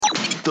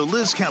The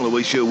Liz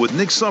Callaway Show with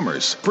Nick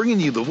Summers,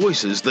 bringing you the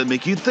voices that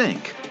make you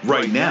think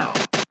right now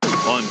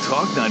on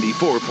Talk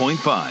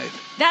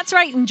 94.5. That's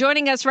right. And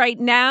joining us right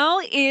now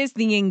is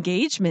the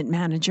engagement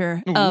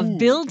manager of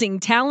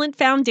Building Talent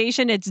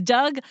Foundation. It's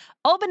Doug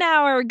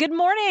Obenour. Good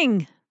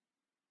morning.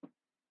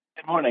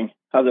 Good morning.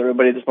 How's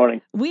everybody this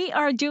morning? We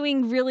are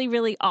doing really,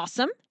 really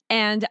awesome.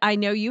 And I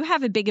know you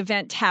have a big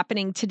event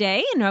happening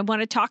today, and I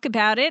want to talk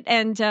about it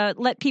and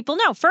let people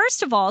know.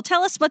 First of all,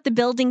 tell us what the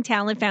Building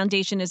Talent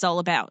Foundation is all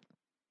about.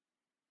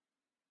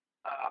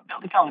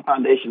 Building Talent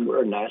Foundation,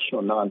 we're a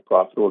national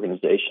nonprofit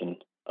organization.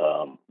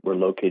 We're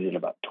located in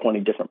about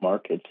 20 different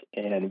markets,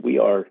 and we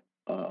were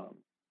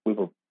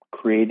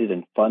created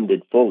and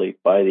funded fully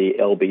by the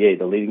LBA,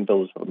 the Leading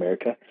Builders of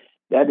America.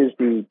 That is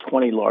the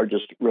 20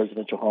 largest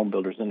residential home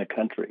builders in the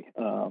country.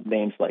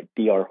 Names like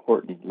D.R.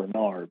 Horton,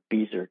 Lennar,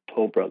 Beazer,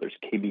 Toll Brothers,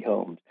 KB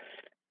Homes.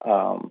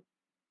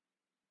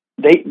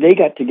 They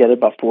got together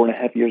about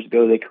 4.5 years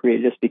ago. They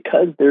created this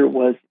because there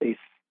was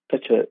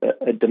such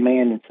a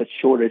demand and such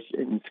shortage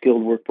in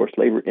skilled workforce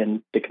labor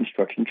in the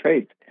construction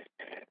trades.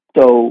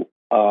 So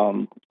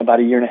about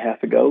 1.5 years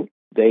ago,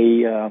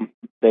 they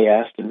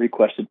asked and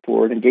requested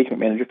for an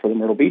engagement manager for the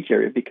Myrtle Beach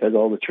area because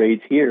all the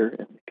trades here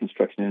in the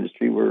construction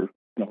industry were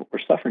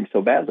suffering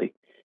so badly.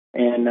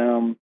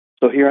 And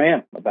so here I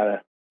am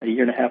about a 1.5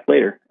 years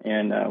later,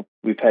 and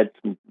we've had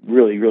some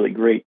really, really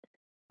great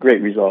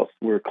results.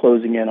 We're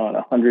closing in on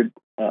 100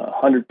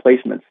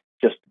 placements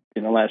just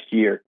in the last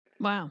year.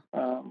 Wow.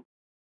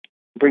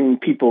 Bringing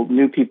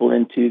new people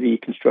into the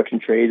construction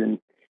trade and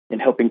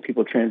helping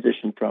people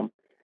transition from,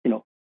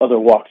 other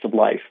walks of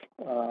life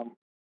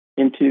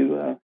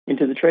into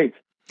the trades.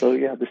 So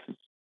yeah, this has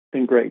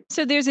been great.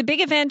 So there's a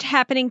big event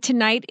happening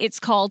tonight. It's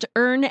called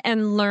Earn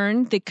and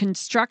Learn, the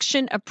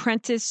Construction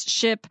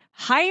Apprenticeship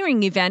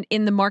Hiring Event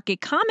in the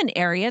Market Common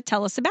area.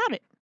 Tell us about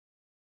it.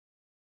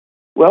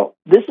 Well,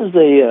 this is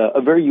a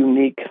very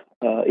unique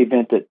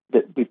event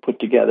that we put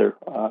together,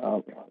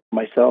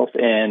 myself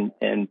and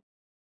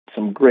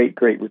some great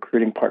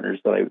respecting partners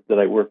that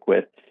I work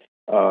with.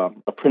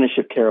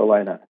 Apprenticeship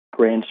Carolina,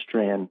 Grand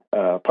Strand,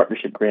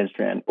 Partnership Grand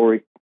Strand,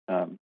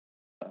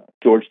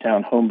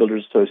 Georgetown Home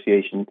Builders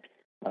Association,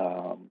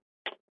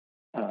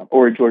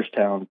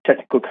 Georgetown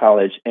Technical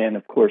College, and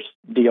of course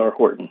D.R.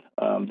 Horton.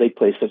 They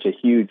play such a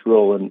huge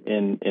role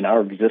in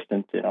our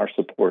existence, in our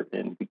support,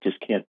 and we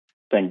just can't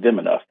thank them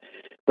enough.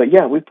 But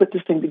yeah, we put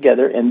this thing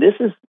together, and this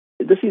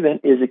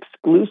event is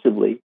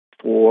exclusively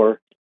for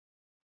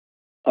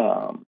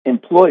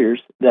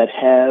employers that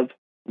have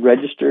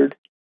registered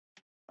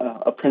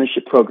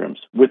apprenticeship programs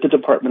with the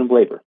Department of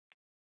Labor.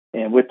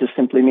 And what this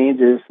simply means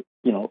is,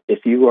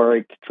 if you are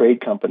a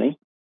trade company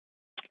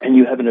and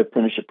you have an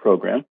apprenticeship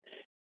program,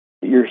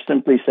 you're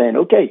simply saying,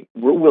 okay,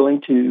 we're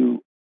willing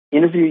to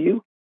interview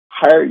you,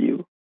 hire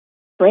you,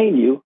 train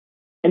you,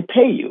 and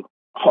pay you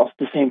all at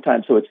the same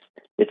time. So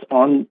it's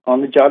on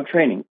the job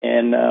training.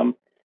 And,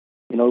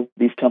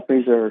 these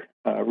companies are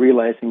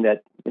realizing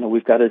that,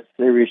 we've got a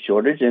serious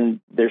shortage, and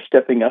they're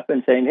stepping up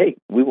and saying, hey,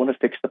 we want to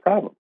fix the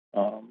problem.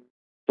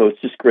 So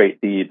it's just great.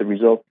 The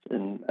results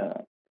and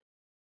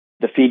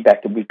the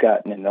feedback that we've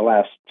gotten in the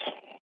last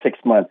 6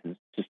 months has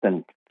just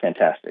been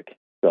fantastic.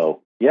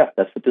 So yeah,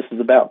 that's what this is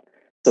about.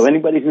 So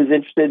anybody who's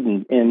interested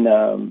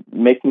in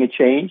making a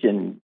change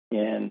and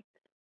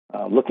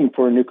looking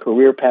for a new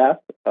career path,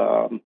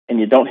 and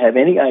you don't have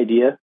any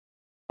idea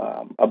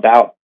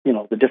about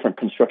the different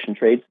construction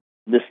trades,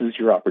 this is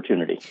your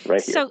opportunity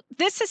right here. So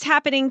this is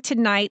happening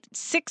tonight,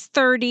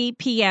 6:30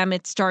 p.m.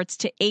 It starts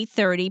to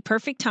 8:30.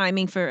 Perfect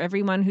timing for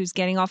everyone who's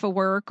getting off of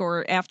work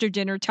or after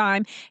dinner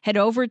time. Head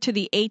over to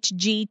the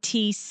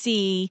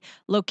HGTC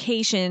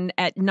location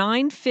at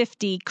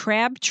 950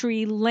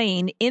 Crabtree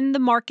Lane in the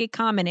Market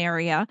Common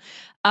area.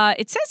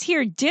 It says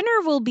here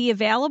dinner will be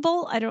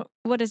available.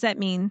 What does that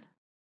mean?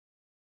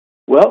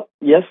 Well,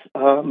 yes,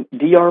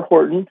 D.R.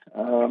 Horton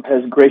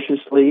has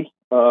graciously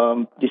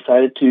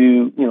decided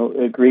to,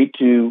 agree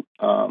to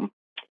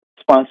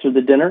sponsor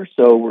the dinner.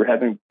 So we're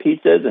having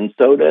pizzas and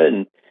soda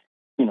and,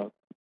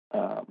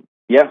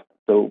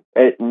 So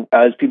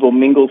as people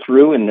mingle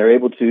through and they're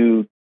able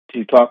to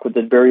talk with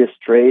the various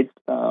trades,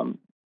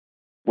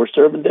 we're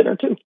serving dinner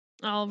too.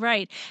 All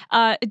right.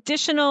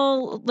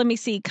 Additional, let me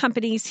see,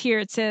 companies here.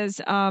 It says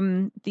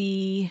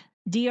the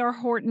D.R.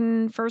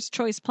 Horton, First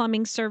Choice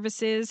Plumbing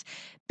Services,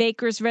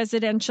 Baker's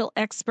Residential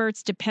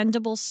Experts,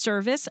 Dependable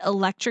Service,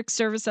 Electric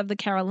Service of the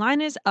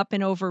Carolinas, Up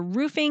and Over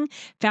Roofing,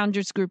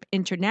 Founders Group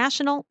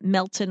International,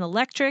 Melton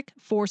Electric,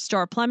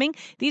 4-Star Plumbing.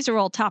 These are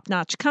all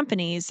top-notch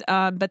companies,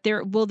 but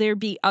will there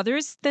be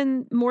others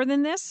more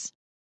than this?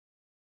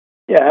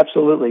 Yeah,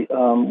 absolutely.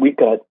 We've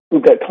got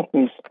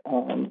companies,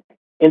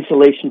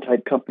 insulation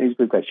type companies.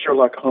 We've got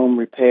Sherlock Home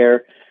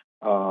Repair.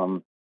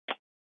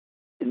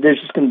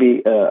 There's just going to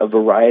be a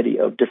variety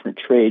of different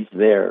trades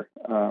there.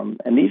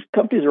 And these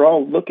companies are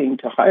all looking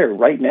to hire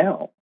right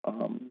now.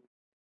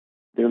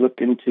 They're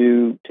looking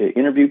to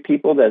interview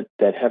people that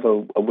have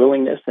a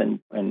willingness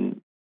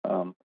and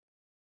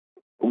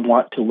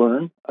want to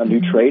learn a new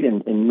trade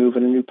and move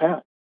in a new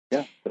path.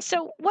 yeah.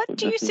 So, what What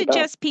do this you is about.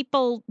 suggest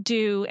people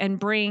do and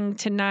bring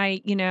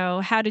tonight?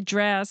 How to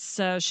dress?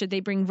 Should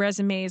they bring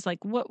resumes?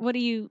 Like, what do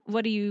you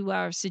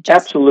suggest?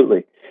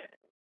 Absolutely.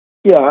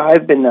 Yeah,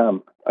 I've been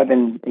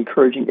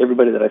encouraging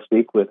everybody that I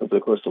speak with over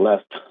the course of the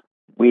last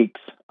weeks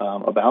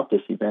about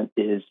this event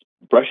is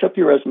brush up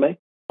your resume,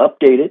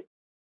 update it,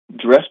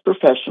 dress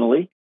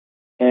professionally,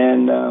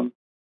 and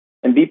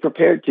be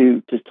prepared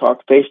to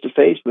talk face to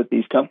face with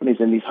these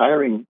companies and these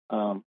hiring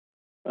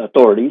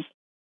authorities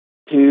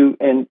to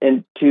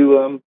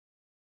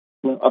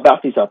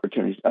about these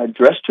opportunities.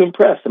 Dress to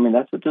impress. I mean,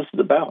 that's what this is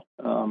about.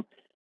 And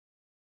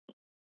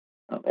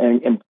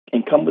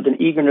come with an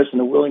eagerness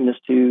and a willingness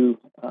to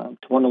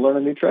want to learn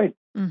a new trade.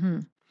 Mm-hmm.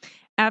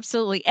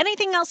 Absolutely.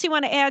 Anything else you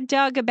want to add,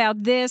 Doug,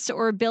 about this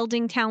or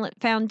Building Talent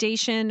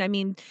Foundation? I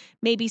mean,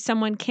 maybe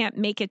someone can't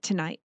make it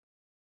tonight.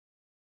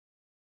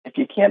 If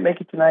you can't make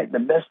it tonight, the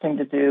best thing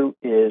to do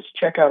is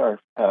check out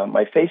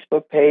my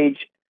Facebook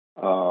page,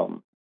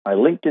 my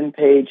LinkedIn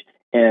page,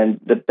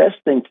 and the best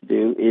thing to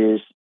do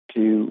is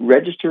to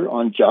register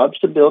on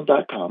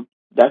jobstobuild.com.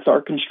 That's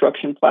our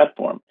construction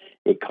platform.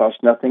 It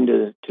costs nothing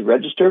to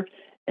register.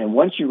 And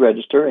once you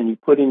register and you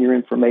put in your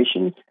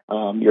information,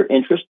 your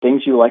interest,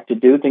 things you like to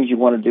do, things you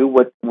want to do,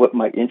 what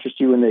might interest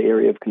you in the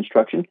area of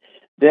construction,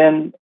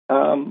 then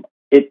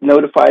it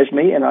notifies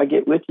me, and I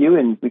get with you,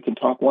 and we can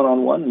talk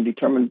one-on-one and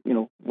determine,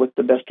 what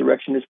the best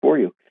direction is for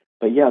you.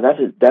 But yeah, that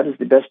is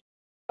the best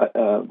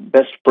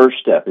first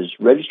step is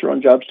register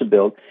on Jobs to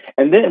Build,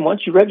 and then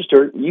once you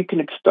register, you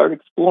can start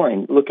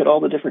exploring. Look at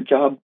all the different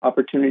job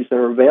opportunities that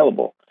are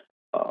available.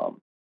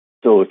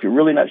 So if you're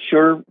really not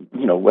sure,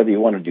 whether you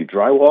want to do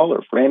drywall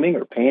or framing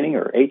or painting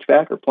or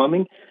HVAC or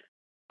plumbing,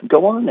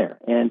 go on there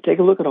and take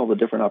a look at all the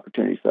different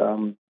opportunities.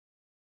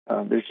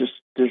 There's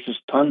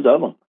just tons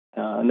of them.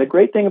 And the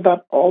great thing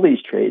about all these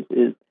trades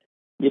is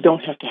you don't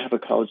have to have a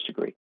college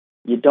degree.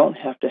 You don't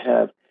have to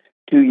have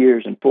 2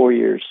 years and 4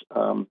 years,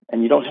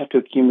 and you don't have to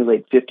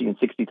accumulate $50,000 and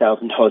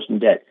 $60,000 in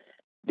debt.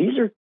 These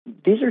are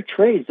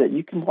trades that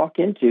you can walk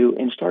into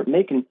and start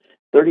making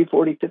 $30,000,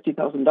 $40,000,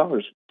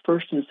 $50,000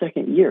 first and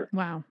second year.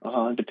 Wow.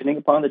 Depending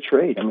upon the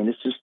trade. I mean,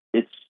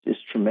 it's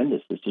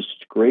tremendous. It's just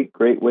a great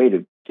way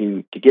to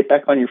get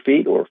back on your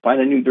feet or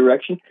find a new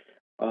direction,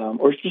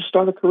 or just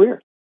start a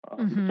career,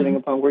 depending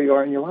upon where you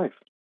are in your life.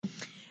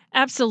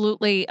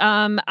 Absolutely.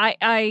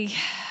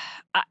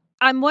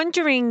 I'm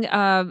wondering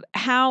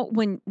how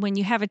when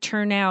you have a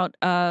turnout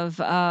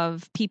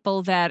of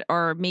people that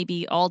are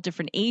maybe all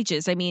different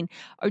ages. I mean,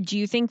 or do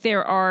you think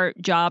there are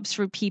jobs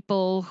for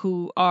people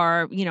who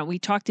are, we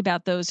talked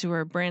about those who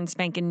are brand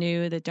spanking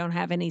new that don't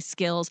have any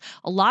skills.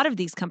 A lot of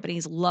these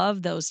companies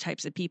love those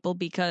types of people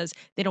because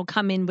they don't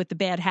come in with the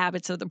bad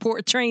habits or the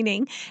poor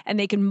training, and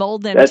they can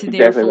mold them to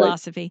their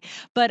philosophy.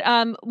 Right.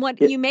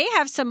 But you may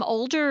have some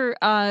older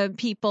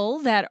people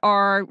that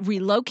are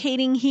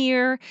relocating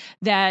here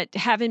that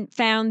haven't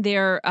found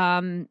their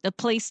a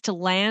place to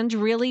land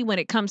really when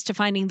it comes to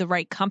finding the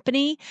right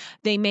company.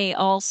 They may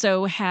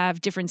also have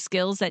different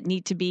skills that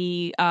need to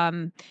be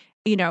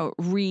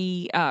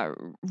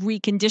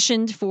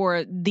reconditioned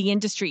for the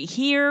industry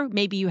here.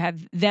 Maybe you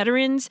have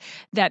veterans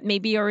that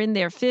maybe are in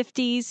their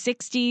 50s,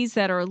 60s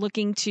that are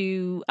looking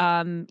to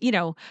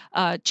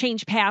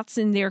change paths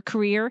in their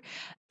career.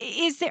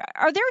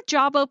 Are there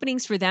job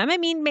openings for them? I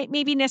mean,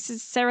 maybe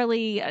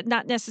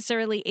not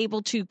necessarily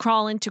able to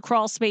crawl into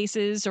crawl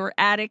spaces or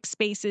attic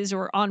spaces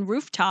or on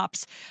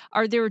rooftops.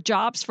 Are there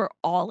jobs for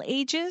all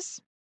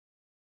ages?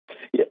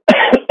 Yeah.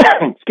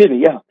 Excuse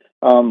me. Yeah.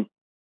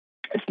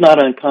 It's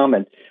not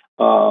uncommon.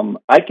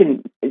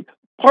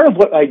 Part of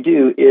what I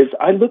do is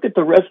I look at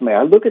the resume,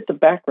 I look at the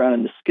background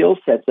and the skill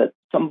sets that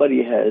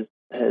somebody has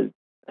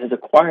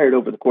acquired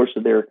over the course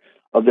of their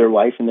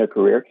life and their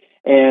career,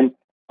 and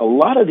a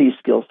lot of these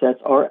skill sets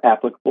are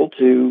applicable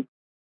to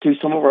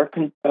some of our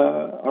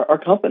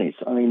companies.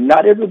 I mean,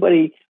 not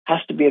everybody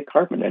has to be a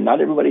carpenter. Not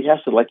everybody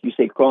has to, like you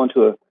say, crawl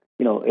into a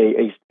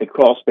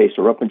crawl space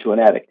or up into an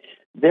attic.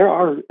 There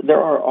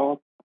are all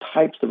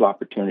types of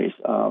opportunities,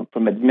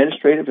 from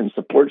administrative and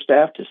support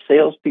staff to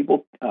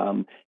salespeople,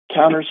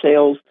 counter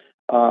sales,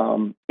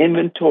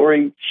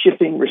 inventory,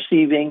 shipping,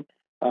 receiving.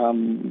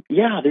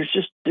 There's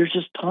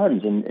just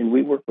tons, and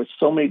we work with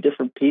so many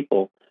different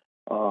people,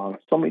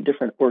 so many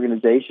different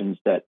organizations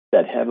that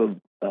have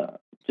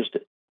just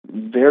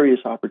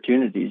various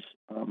opportunities.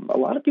 A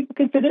lot of people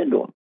can fit into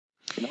them.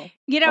 I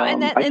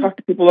talk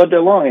to people all day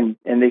long,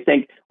 and they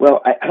think,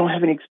 well, I don't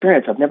have any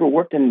experience. I've never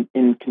worked in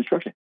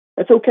construction.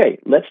 That's okay.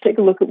 Let's take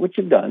a look at what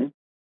you've done.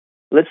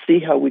 Let's see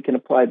how we can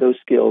apply those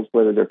skills,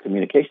 whether they're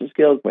communication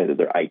skills, whether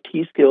they're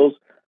IT skills,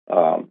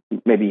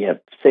 maybe you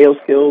have sales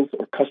skills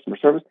or customer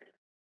service.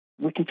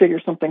 We can figure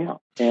something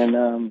out.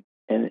 And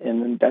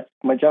that's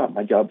my job.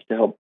 My job is to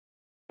help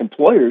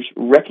employers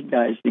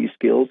recognize these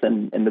skills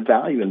and the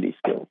value in these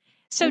skills.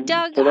 So,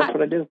 Doug, so that's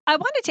what I do. I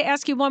wanted to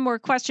ask you one more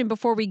question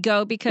before we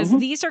go, because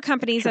these are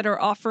companies that are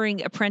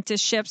offering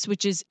apprenticeships,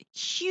 which is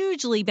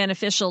hugely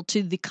beneficial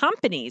to the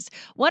companies.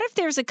 What if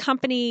there's a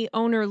company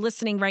owner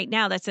listening right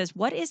now that says,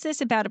 what is this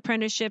about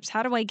apprenticeships?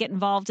 How do I get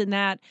involved in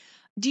that?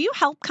 Do you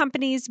help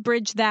companies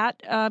bridge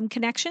that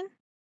connection?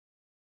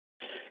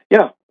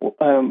 Yeah,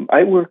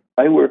 I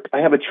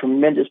have a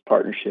tremendous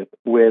partnership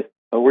with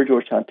we're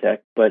Georgetown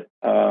Tech, but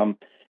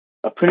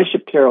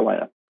Apprenticeship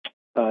Carolina.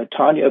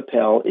 Tanya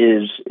Appel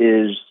is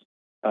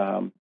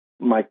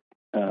my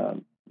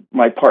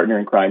my partner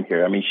in crime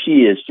here. I mean,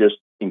 she is just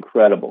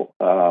incredible.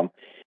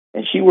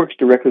 And she works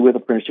directly with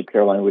Apprenticeship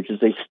Carolina, which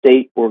is a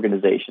state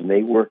organization.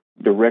 They work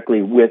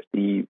directly with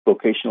the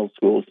vocational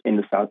schools in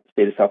the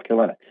state of South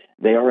Carolina.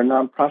 They are a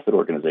nonprofit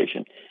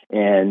organization,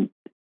 and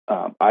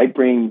I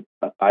bring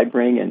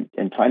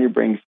and Tanya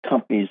brings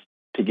companies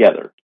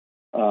together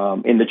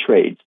in the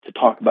trades to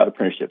talk about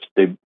apprenticeships.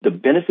 The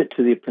benefit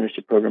to the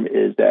apprenticeship program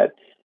is that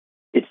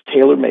it's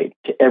tailor made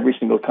to every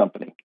single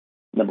company.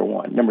 Number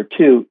one. Number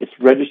two, it's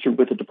registered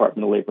with the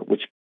Department of Labor,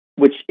 which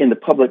in the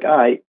public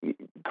eye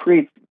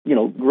creates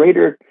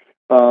greater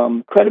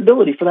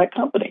credibility for that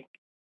company.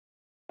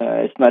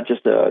 It's not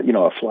just a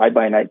fly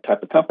by night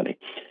type of company.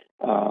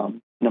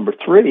 Number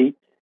three,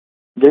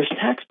 there's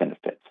tax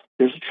benefits.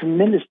 There's a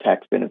tremendous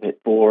tax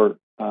benefit for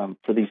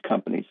these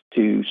companies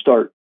to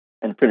start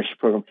an apprenticeship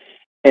program.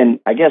 And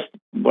I guess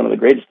one of the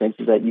greatest things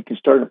is that you can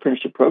start an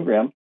apprenticeship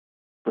program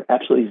for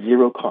absolutely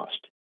zero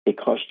cost. It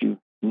costs you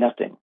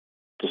nothing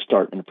to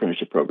start an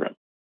apprenticeship program.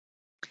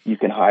 You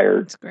can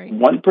hire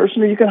one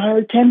person or you can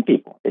hire 10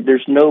 people.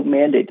 There's no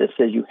mandate that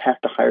says you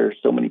have to hire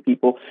so many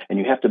people and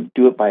you have to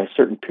do it by a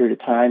certain period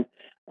of time.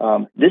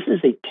 This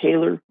is a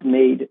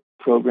tailor-made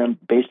program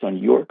based on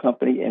your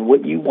company and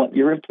what you want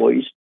your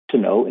employees to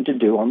know and to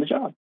do on the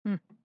job.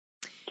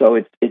 So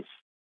it's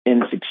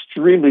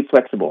extremely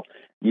flexible.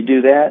 You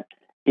do that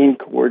in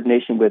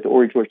coordination with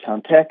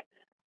Georgetown Tech.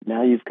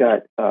 Now you've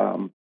got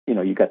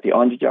you've got the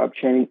on-the-job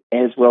training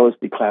as well as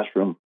the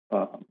classroom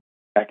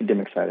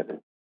academic side of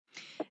it.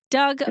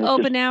 Doug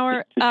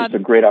Obenour, it's just a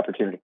great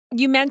opportunity.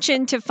 You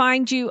mentioned to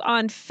find you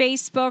on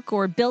Facebook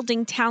or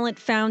Building Talent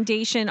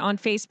Foundation on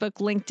Facebook,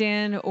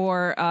 LinkedIn,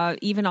 or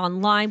even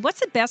online. What's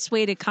the best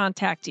way to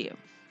contact you?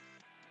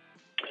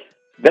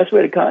 Best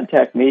way to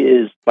contact me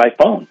is by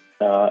phone,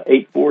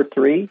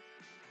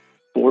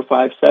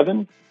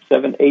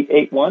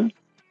 843-457-7881.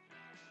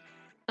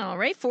 All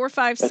right,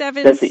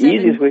 457 That's the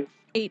easiest way.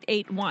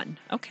 881.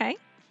 Okay.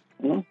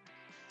 Mm-hmm.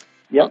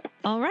 Yep.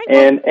 All right.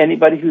 And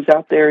anybody who's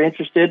out there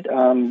interested,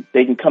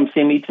 they can come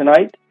see me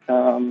tonight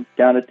down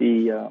at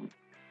the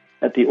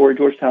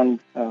Georgetown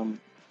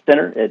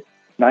Center at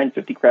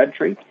 950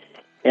 Crabtree,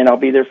 and I'll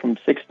be there from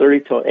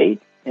 6:30 till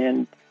 8,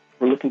 and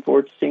we're looking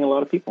forward to seeing a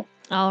lot of people.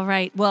 All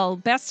right. Well,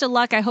 best of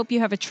luck. I hope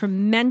you have a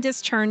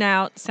tremendous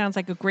turnout. Sounds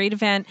like a great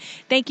event.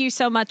 Thank you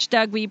so much,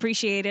 Doug. We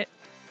appreciate it.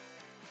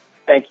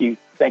 Thank you.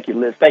 Thank you,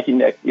 Liz. Thank you,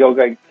 Nick. You all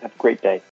guys have a great day.